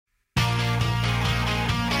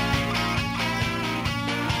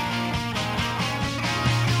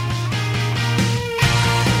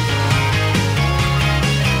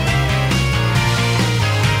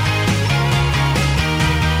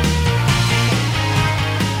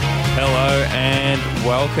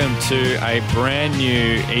welcome to a brand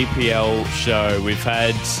new EPL show. We've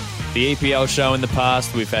had the EPL show in the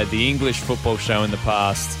past, we've had the English football show in the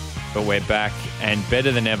past, but we're back and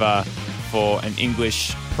better than ever for an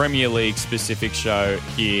English Premier League specific show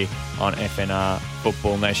here on FNR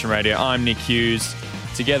Football Nation Radio. I'm Nick Hughes,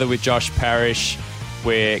 together with Josh Parrish.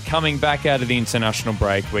 We're coming back out of the international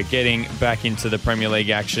break. We're getting back into the Premier League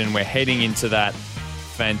action. We're heading into that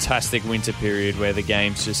fantastic winter period where the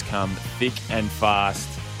games just come thick and fast,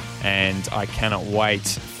 and I cannot wait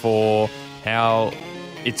for how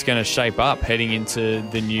it's going to shape up heading into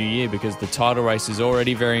the new year, because the title race is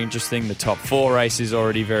already very interesting. The top four race is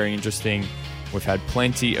already very interesting. We've had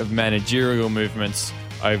plenty of managerial movements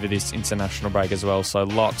over this international break as well, so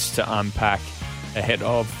lots to unpack ahead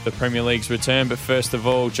of the Premier League's return. But first of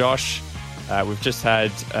all, Josh, we've just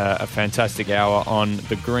had a fantastic hour on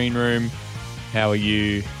the Green Room. How are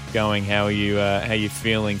you going? How are you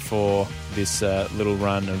feeling for this little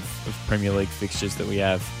run of Premier League fixtures that we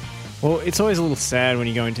have? Well, it's always a little sad when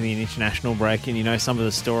you go into the international break and, some of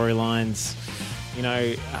the storylines,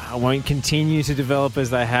 won't continue to develop as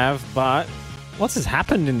they have. But lots has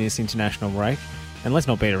happened in this international break. And let's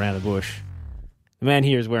not beat around the bush. The man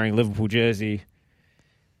here is wearing a Liverpool jersey.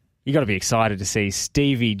 You got to be excited to see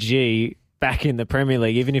Stevie G back in the Premier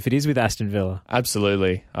League, even if it is with Aston Villa.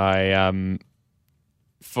 Absolutely.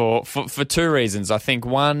 For two reasons. I think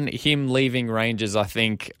one, him leaving Rangers, I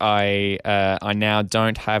think I now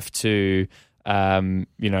don't have to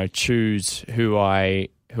choose who I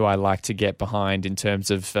like to get behind in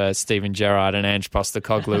terms of Steven Gerrard and Ange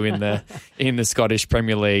Postecoglou in the Scottish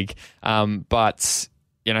Premier League. But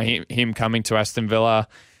him coming to Aston Villa,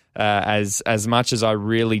 as much as I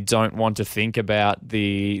really don't want to think about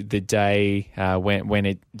the day when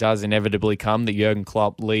it does inevitably come that Jurgen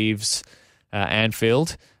Klopp leaves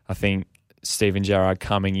Anfield, I think Steven Gerrard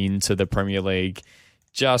coming into the Premier League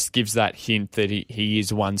just gives that hint that he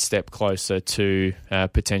is one step closer to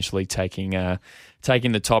potentially taking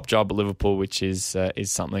the top job at Liverpool, which is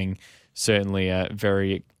something certainly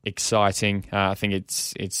very exciting. I think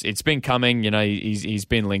it's been coming. He's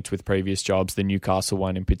been linked with previous jobs, the Newcastle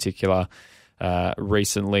one in particular.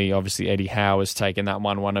 Recently, obviously, Eddie Howe has taken that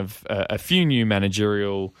one of a few new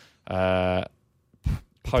managerial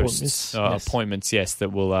appointments, yes,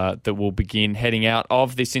 that will begin heading out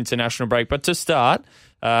of this international break. But to start,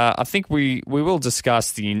 I think we will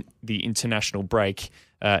discuss the international break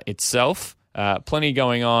itself. Plenty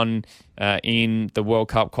going on in the World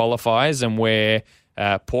Cup qualifiers, and where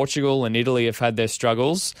Portugal and Italy have had their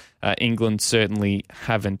struggles, England certainly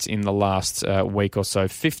haven't in the last week or so.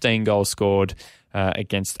 15 goals scored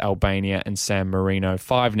against Albania and San Marino,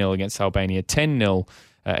 5-0 against Albania, 10-0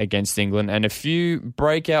 against England, and a few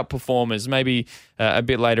breakout performers. Maybe a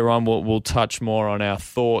bit later on we'll touch more on our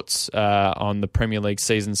thoughts on the Premier League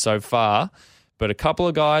season so far. But a couple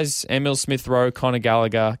of guys, Emil Smith-Rowe, Conor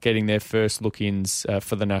Gallagher, getting their first look-ins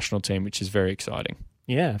for the national team, which is very exciting.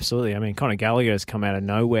 Yeah, absolutely. I mean, Conor Gallagher has come out of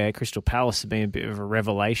nowhere. Crystal Palace have been a bit of a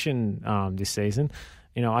revelation this season.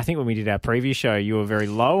 I think when we did our preview show, you were very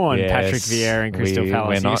low on Patrick Vieira and Crystal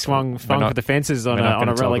Palace. You swung for the fences on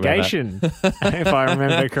a relegation, if I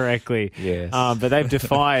remember correctly. Yes. But they've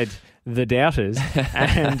defied the doubters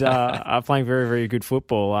and are playing very, very good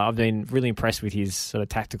football. I've been really impressed with his sort of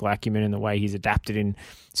tactical acumen and the way he's adapted in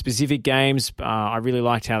specific games. I really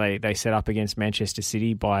liked how they set up against Manchester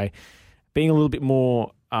City by being a little bit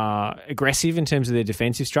more aggressive in terms of their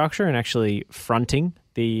defensive structure and actually fronting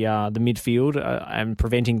the midfield and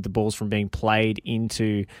preventing the balls from being played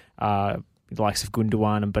into the likes of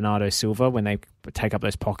Gundogan and Bernardo Silva when they take up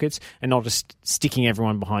those pockets, and not just sticking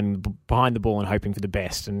everyone behind the ball and hoping for the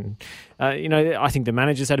best. And I think the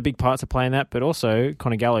managers had a big part to play in that, but also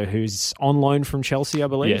Conor Gallagher, who's on loan from Chelsea, I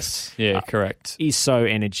believe. Yes, yeah, correct. He's so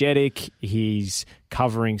energetic. He's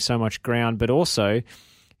covering so much ground, but also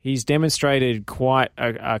he's demonstrated quite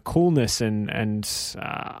a coolness and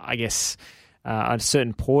I guess a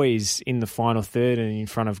certain poise in the final third and in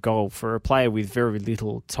front of goal for a player with very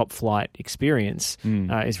little top-flight experience.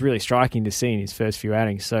 Is really striking to see in his first few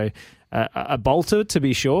outings. So a bolter, to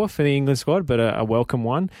be sure, for the England squad, but a welcome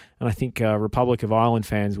one. And I think Republic of Ireland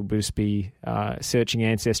fans will just be searching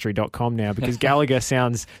Ancestry.com now, because Gallagher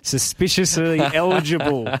sounds suspiciously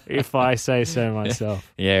eligible, if I say so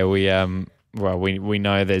myself. Yeah, we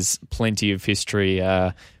know there's plenty of history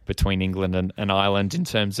between England and Ireland in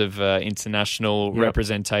terms of international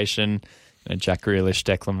representation. Jack Grealish,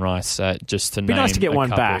 Declan Rice, just to name a couple. It'd be nice to get one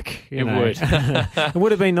couple. back. It would. It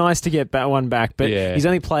would have been nice to get one back, but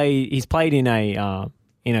he's played in a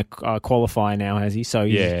qualifier now, has he? So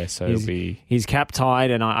he's cap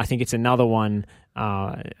tied, and I think it's another one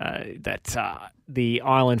that the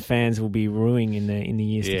Ireland fans will be ruining in the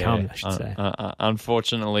years to come, I should say.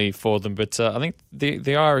 Unfortunately for them, but I think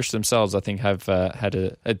the Irish themselves, I think, have had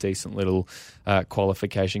a decent little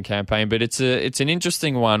qualification campaign. But it's an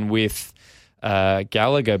interesting one with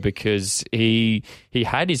Gallagher, because he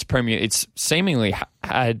had his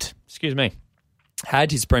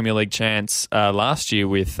had his Premier League chance last year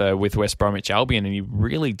with West Bromwich Albion, and he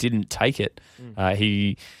really didn't take it.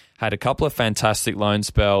 He had a couple of fantastic loan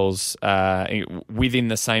spells within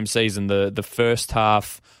the same season. The first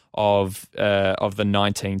half of the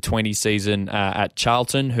 1920 season at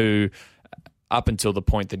Charlton, who up until the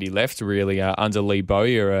point that he left, really under Lee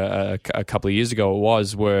Bowyer a couple of years ago,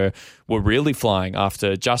 were really flying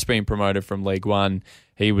after just being promoted from League One.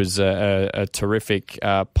 He was a terrific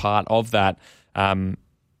part of that.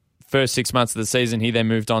 First 6 months of the season, he then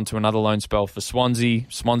moved on to another loan spell for Swansea.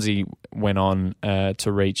 Swansea went on to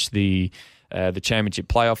reach the Championship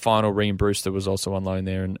playoff final. Rian Brewster was also on loan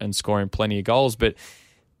there and scoring plenty of goals. But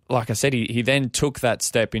like I said, he then took that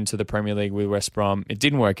step into the Premier League with West Brom. It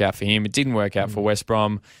didn't work out for him. It didn't work out for West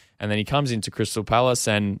Brom. And then he comes into Crystal Palace,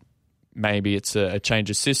 and maybe it's a change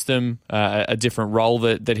of system, a different role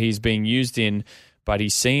that he's being used in. But he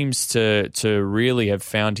seems to really have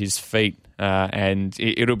found his feet. And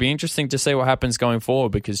it'll be interesting to see what happens going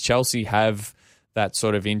forward, because Chelsea have that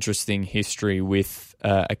sort of interesting history with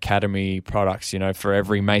academy products. For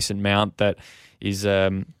every Mason Mount that is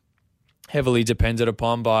heavily depended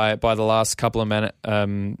upon by the last couple of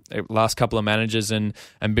managers and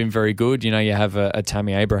been very good. You have a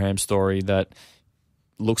Tammy Abraham story that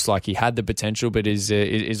looks like he had the potential, but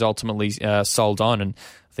is ultimately sold on. And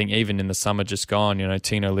I think even in the summer just gone,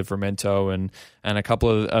 Tino Livramento and a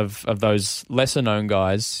couple of those lesser known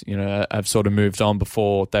guys, have sort of moved on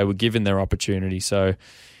before they were given their opportunity. So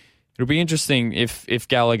it'll be interesting if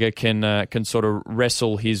Gallagher can sort of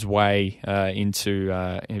wrestle his way into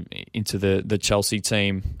the Chelsea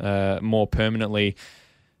team more permanently.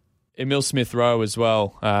 Emil Smith-Rowe as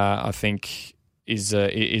well, I think, is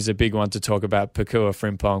a big one to talk about. Pakua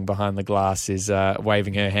Frimpong behind the glass is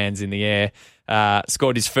waving her hands in the air.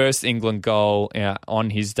 Scored his first England goal on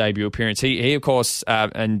his debut appearance. He of course,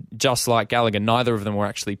 and just like Gallagher, neither of them were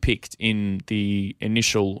actually picked in the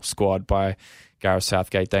initial squad by Gareth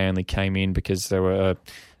Southgate. They only came in because there were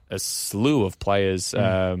a slew of players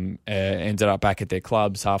ended up back at their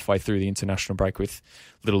clubs halfway through the international break with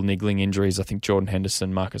little niggling injuries. I think Jordan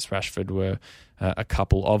Henderson, Marcus Rashford were a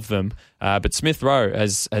couple of them. But Smith-Rowe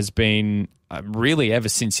has been really, ever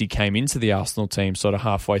since he came into the Arsenal team sort of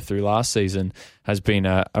halfway through last season, has been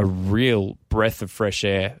a real breath of fresh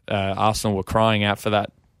air. Arsenal were crying out for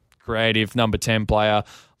that creative number 10 player.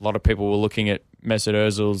 A lot of people were looking at Mesut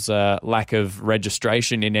Ozil's lack of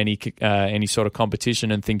registration in any sort of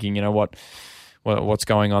competition and thinking, what's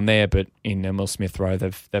going on there? But in Emil Smith-Rowe,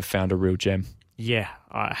 they've found a real gem. Yeah,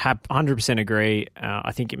 I 100% agree.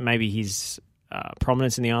 I think maybe his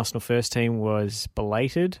prominence in the Arsenal first team was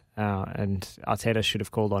belated, and Arteta should have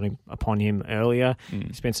called upon him earlier.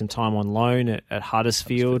 He spent some time on loan at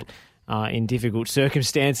Huddersfield in difficult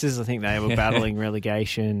circumstances. I think they were battling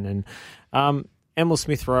relegation. And Emil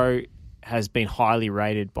Smith-Rowe has been highly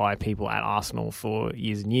rated by people at Arsenal for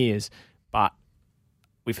years and years, but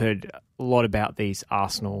we've heard a lot about these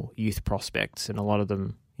Arsenal youth prospects, and a lot of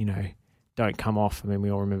them, don't come off. I mean, we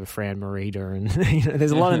all remember Fran Merida, and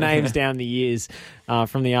there's a lot of names down the years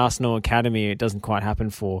from the Arsenal academy it doesn't quite happen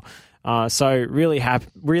for. So really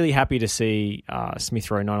happy to see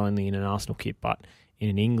Smith-Rowe not only in an Arsenal kit but in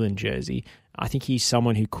an England jersey. I think he's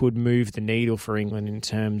someone who could move the needle for England in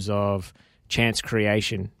terms of chance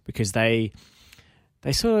creation, because they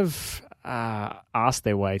sort of asked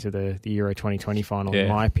their way to the Euro 2020 final, in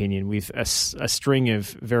my opinion, with a string of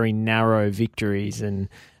very narrow victories and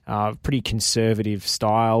pretty conservative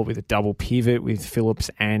style with a double pivot with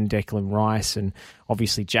Phillips and Declan Rice. And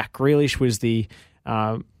obviously Jack Grealish was the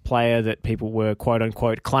player that people were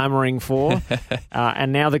quote-unquote clamouring for.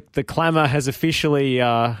 And now the clamour has officially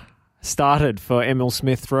started for Emil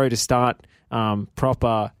Smith-Rowe to start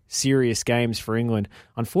proper serious games for England.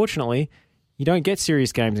 Unfortunately, you don't get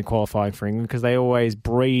serious games in qualifying for England because they always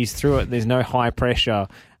breeze through it. There's no high pressure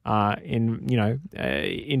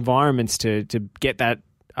environments to get that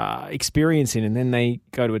experience in, and then they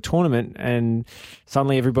go to a tournament and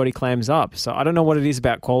suddenly everybody clams up. So I don't know what it is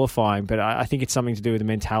about qualifying, but I think it's something to do with the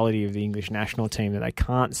mentality of the English national team, that they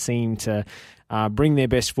can't seem to bring their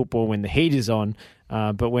best football when the heat is on.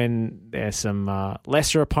 But when there's some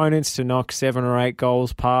lesser opponents to knock 7 or 8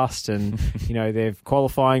 goals past, and they're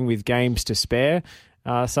qualifying with games to spare,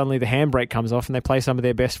 suddenly the handbrake comes off and they play some of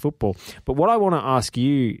their best football. But what I want to ask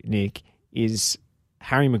you, Nick, is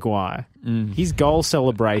Harry Maguire, his goal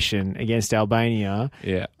celebration against Albania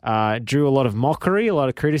drew a lot of mockery, a lot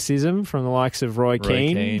of criticism from the likes of Roy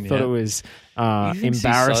Keane. Thought it was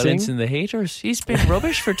embarrassing. He's in the haters. He's been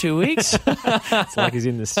rubbish for 2 weeks. It's like he's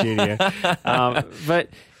in the studio. But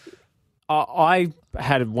I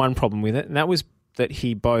had one problem with it, and that was that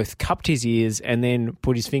he both cupped his ears and then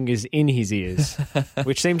put his fingers in his ears,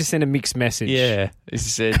 which seemed to send a mixed message. Yeah.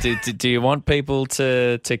 Do you want people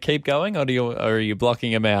to keep going, or are you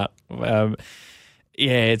blocking them out?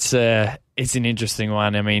 It's an interesting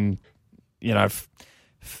one. I mean,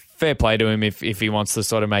 fair play to him if he wants to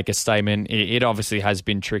sort of make a statement. It obviously has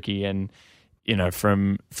been tricky, and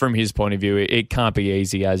from his point of view, it can't be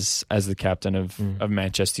easy as the captain of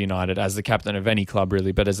Manchester United, as the captain of any club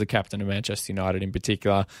really, but as the captain of Manchester United in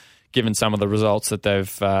particular, given some of the results that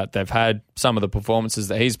they've had, some of the performances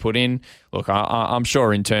that he's put in. Look, I'm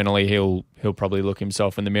sure internally he'll probably look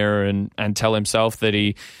himself in the mirror and tell himself that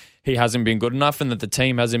he hasn't been good enough and that the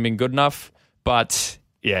team hasn't been good enough. But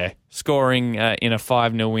yeah, scoring in a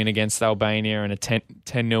 5-0 win against Albania and a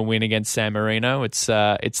 10-0 win against San Marino, it's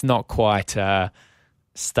not quite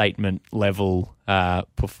statement level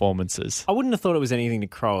performances. I wouldn't have thought it was anything to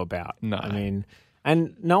crow about. No. I mean,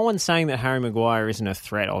 and no one's saying that Harry Maguire isn't a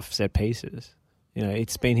threat off set pieces.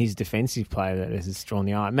 It's been his defensive play that has drawn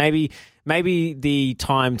the eye. Maybe the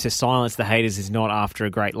time to silence the haters is not after a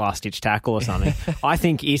great last-ditch tackle or something. I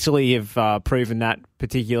think Italy have proven that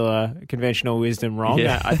particular conventional wisdom wrong.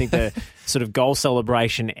 Yeah. I think the sort of goal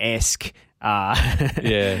celebration-esque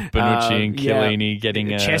Bonucci and Chiellini getting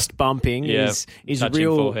chest bumping is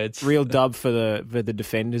real dub for the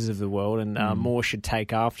defenders of the world, and more should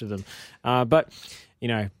take after them. But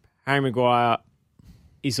Harry Maguire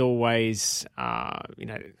is always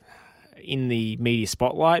in the media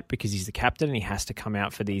spotlight because he's the captain and he has to come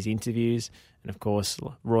out for these interviews. And of course,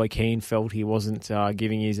 Roy Keane felt he wasn't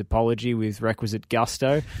giving his apology with requisite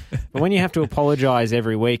gusto. But when you have to apologise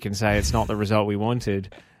every week and say it's not the result we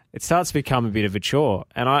wanted, it starts to become a bit of a chore.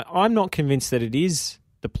 And I'm not convinced that it is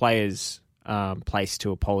the players' place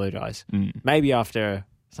to apologise. Maybe after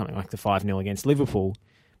something like the 5-0 against Liverpool,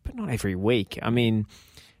 but not every week. I mean,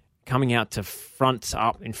 coming out to front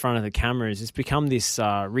up in front of the cameras, it's become this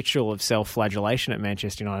ritual of self-flagellation at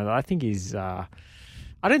Manchester United. I think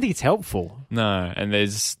I don't think it's helpful. No, and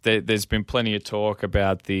there's been plenty of talk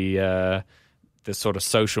about the sort of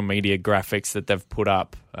social media graphics that they've put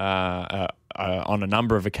up on a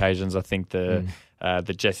number of occasions. I think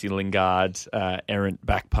the Jesse Lingard errant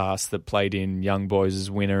back pass that played in Young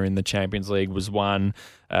Boys' winner in the Champions League was one.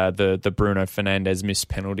 The Bruno Fernandes missed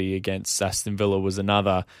penalty against Aston Villa was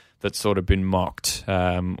another that's sort of been mocked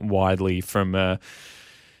widely from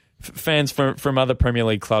fans from other Premier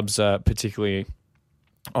League clubs, particularly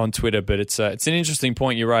on Twitter. But it's an interesting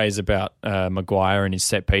point you raise about Maguire and his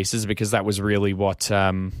set pieces, because that was really what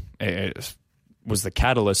was the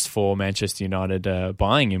catalyst for Manchester United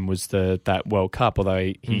buying him, was that World Cup,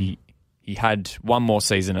 although he had one more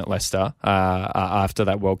season at Leicester after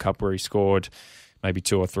that World Cup where he scored maybe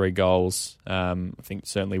 2 or 3 goals. I think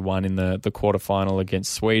certainly one in the quarterfinal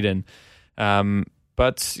against Sweden.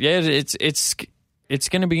 But yeah, it's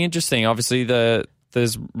going to be interesting. Obviously,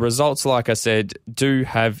 there's results, like I said, do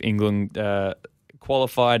have England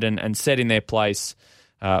qualified and set in their place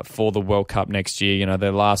for the World Cup next year.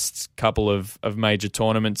 Their last couple of major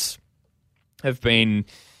tournaments have been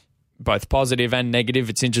both positive and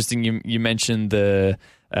negative. It's interesting you mentioned the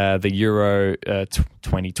Euro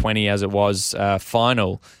 2020 as it was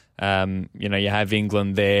final. You have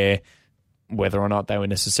England there. Whether or not they were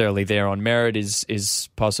necessarily there on merit is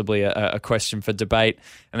possibly a question for debate.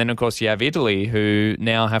 And then, of course, you have Italy, who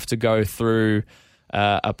now have to go through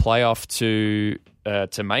a playoff to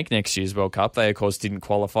make next year's World Cup. They, of course, didn't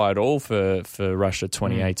qualify at all for Russia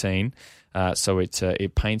 2018. So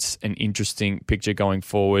it paints an interesting picture going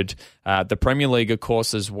forward. The Premier League, of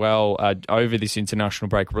course, as well, over this international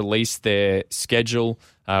break, released their schedule,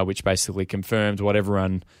 which basically confirmed what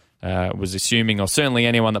everyone was assuming, or certainly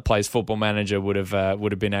anyone that plays Football Manager would have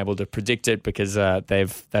been able to predict it, because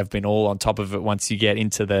they've been all on top of it. Once you get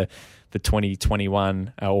into the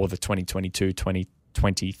 2021 or the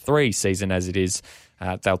 2022-2023 season, as it is,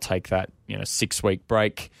 they'll take that 6-week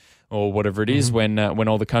break or whatever it is when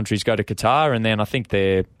all the countries go to Qatar, and then I think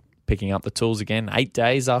they're picking up the tools again 8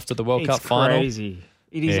 days after the World Cup final. It's crazy.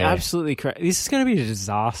 It is absolutely crazy. This is going to be a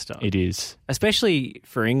disaster. It is, especially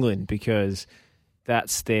for England, because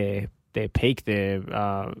that's their peak, their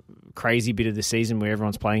crazy bit of the season where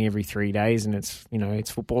everyone's playing every 3 days, and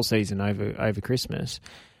it's football season over Christmas,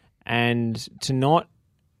 and to not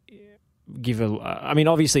I mean,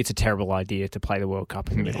 obviously, it's a terrible idea to play the World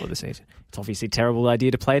Cup in the middle of the season. It's obviously a terrible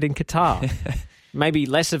idea to play it in Qatar. Maybe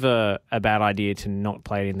less of a bad idea to not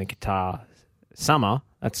play it in the Qatar summer.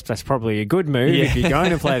 That's probably a good move if you're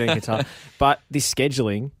going to play it in Qatar. But this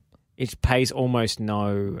scheduling, it pays almost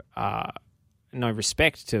no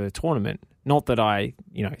respect to the tournament. Not that I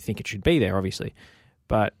think it should be there, obviously,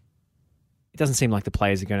 but it doesn't seem like the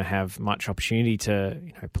players are going to have much opportunity to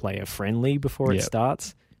play a friendly before it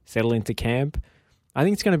starts, settle into camp. I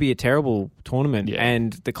think it's going to be a terrible tournament,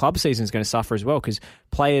 and the club season is going to suffer as well because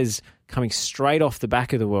players coming straight off the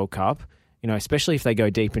back of the World Cup, especially if they go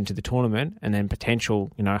deep into the tournament, and then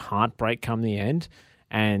potential heartbreak come the end,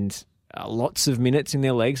 and lots of minutes in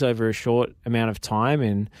their legs over a short amount of time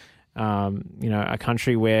in a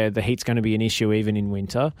country where the heat's going to be an issue even in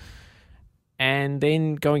winter. And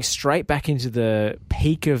then going straight back into the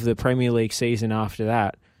peak of the Premier League season after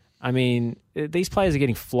that. I mean, these players are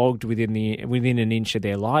getting flogged within an inch of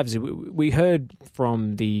their lives. We heard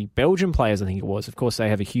from the Belgian players, I think it was. Of course, they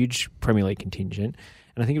have a huge Premier League contingent.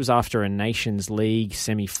 And I think it was after a Nations League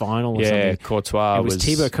semi-final or something. Courtois. It was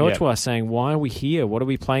Thibaut Courtois saying, why are we here? What are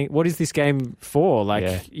we playing? What is this game for?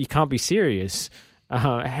 You can't be serious.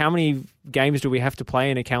 How many games do we have to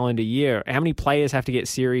play in a calendar year? How many players have to get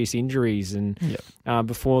serious injuries and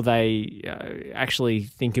before they actually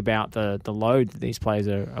think about the load that these players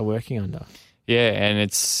are working under? Yeah, and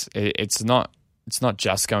it's not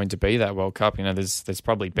just going to be that World Cup. There's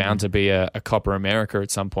probably bound to be a Copa America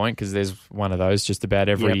at some point because there's one of those just about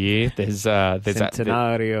every year. There's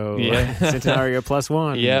Centenario, Centenario plus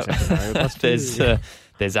one. Yeah, plus two.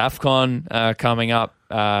 There's AFCON coming up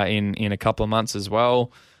in a couple of months as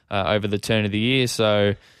well over the turn of the year.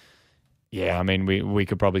 So, yeah, I mean, we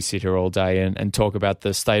could probably sit here all day and talk about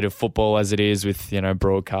the state of football as it is with,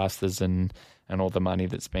 broadcasters and all the money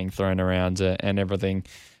that's being thrown around and everything.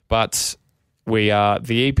 But we are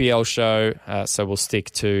the EPL show, so we'll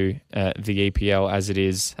stick to the EPL as it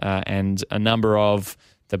is. And a number of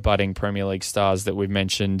the budding Premier League stars that we've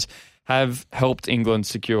mentioned have helped England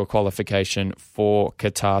secure qualification for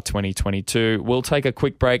Qatar 2022. We'll take a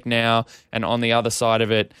quick break now, and on the other side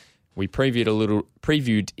of it, we previewed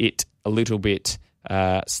it a little bit,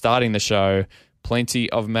 starting the show. Plenty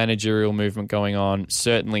of managerial movement going on,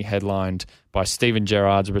 certainly headlined by Steven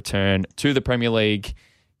Gerrard's return to the Premier League.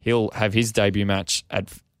 He'll have his debut match at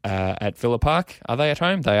Villa Park. Are they at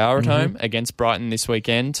home? They are at home against Brighton this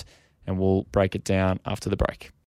weekend, and we'll break it down after the break.